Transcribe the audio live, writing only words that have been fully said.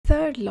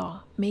third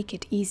law, make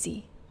it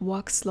easy.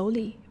 Walk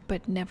slowly,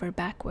 but never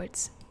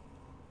backwards.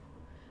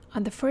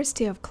 On the first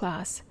day of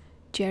class,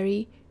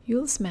 Jerry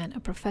Ullsman, a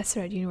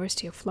professor at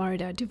University of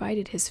Florida,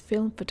 divided his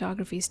film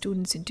photography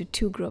students into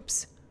two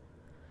groups.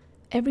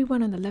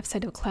 Everyone on the left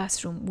side of the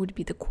classroom would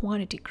be the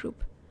quantity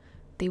group.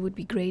 They would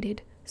be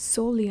graded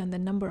solely on the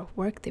number of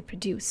work they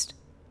produced.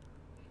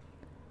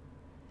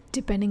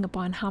 Depending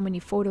upon how many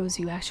photos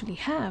you actually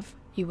have,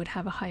 you would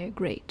have a higher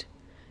grade.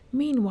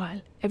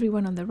 Meanwhile,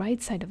 everyone on the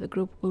right side of the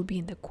group will be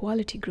in the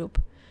quality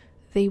group.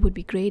 They would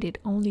be graded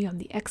only on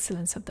the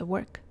excellence of the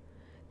work.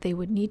 They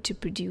would need to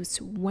produce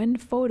one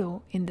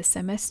photo in the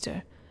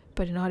semester,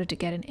 but in order to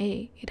get an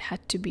A, it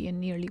had to be a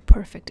nearly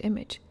perfect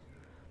image.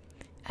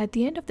 At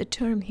the end of the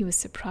term, he was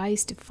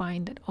surprised to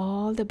find that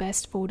all the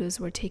best photos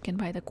were taken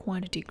by the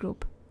quantity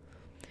group.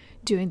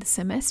 During the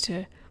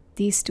semester,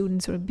 these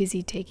students were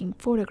busy taking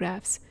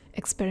photographs,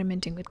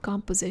 experimenting with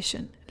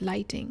composition,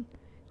 lighting,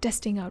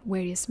 testing out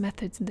various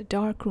methods in the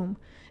darkroom,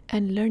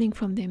 and learning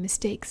from their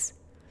mistakes.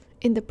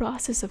 In the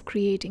process of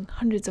creating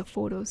hundreds of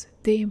photos,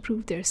 they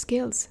improved their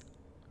skills.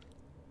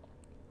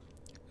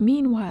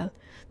 Meanwhile,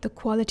 the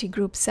quality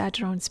group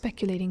sat around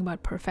speculating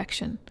about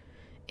perfection.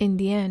 In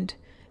the end,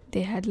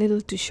 they had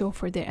little to show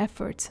for their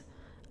efforts,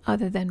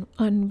 other than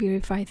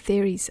unverified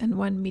theories and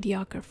one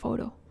mediocre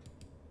photo.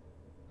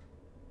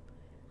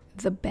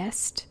 The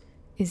best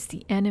is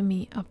the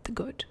enemy of the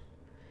good.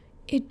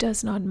 It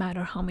does not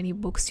matter how many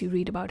books you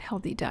read about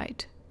healthy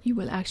diet, you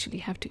will actually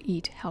have to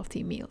eat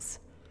healthy meals.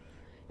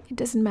 It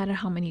doesn't matter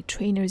how many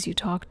trainers you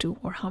talk to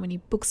or how many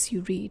books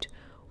you read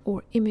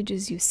or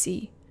images you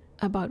see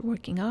about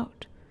working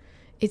out.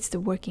 It's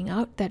the working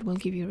out that will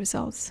give you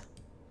results.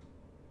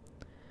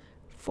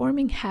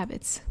 Forming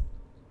habits.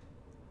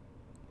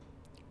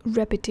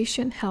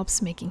 Repetition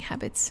helps making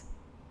habits.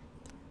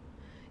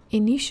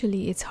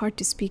 Initially, it's hard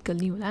to speak a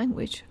new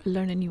language or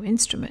learn a new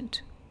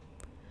instrument.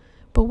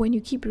 But when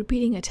you keep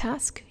repeating a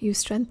task, you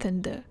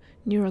strengthen the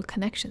neural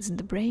connections in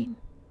the brain.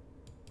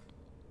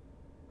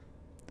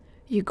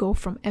 You go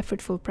from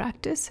effortful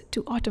practice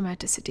to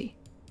automaticity.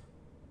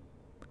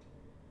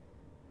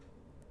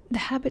 The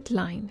habit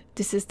line.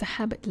 This is the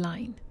habit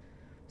line.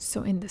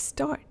 So in the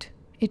start,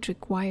 it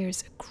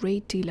requires a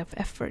great deal of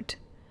effort,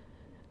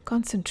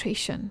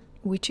 concentration,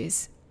 which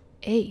is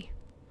A.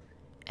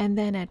 And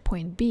then at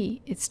point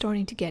B, it's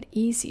starting to get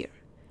easier.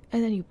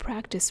 And then you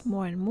practice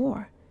more and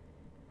more.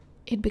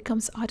 It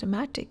becomes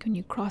automatic when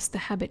you cross the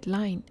habit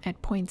line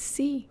at point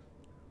C.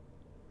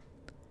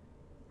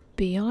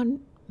 Beyond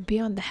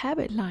the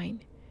habit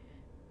line,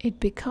 it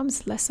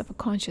becomes less of a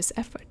conscious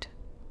effort.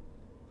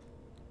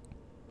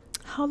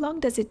 How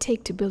long does it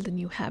take to build a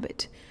new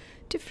habit?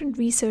 Different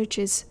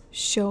researches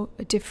show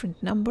a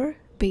different number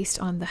based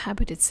on the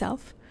habit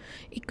itself.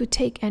 It could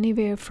take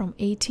anywhere from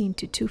 18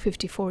 to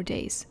 254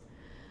 days.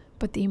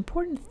 But the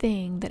important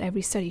thing that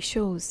every study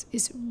shows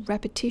is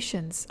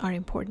repetitions are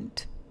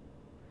important.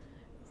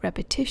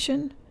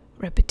 Repetition,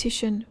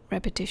 repetition,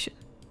 repetition.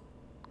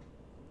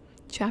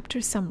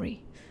 Chapter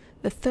summary.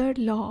 The third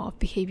law of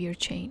behavior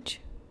change.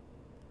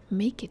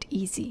 Make it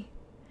easy.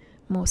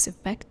 Most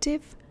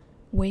effective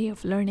way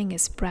of learning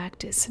is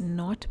practice,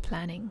 not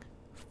planning.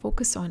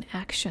 Focus on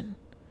action.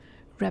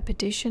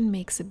 Repetition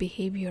makes a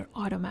behavior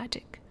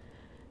automatic.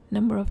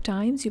 Number of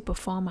times you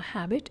perform a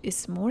habit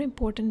is more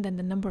important than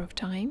the number of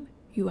time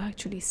you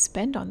actually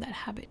spend on that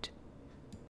habit.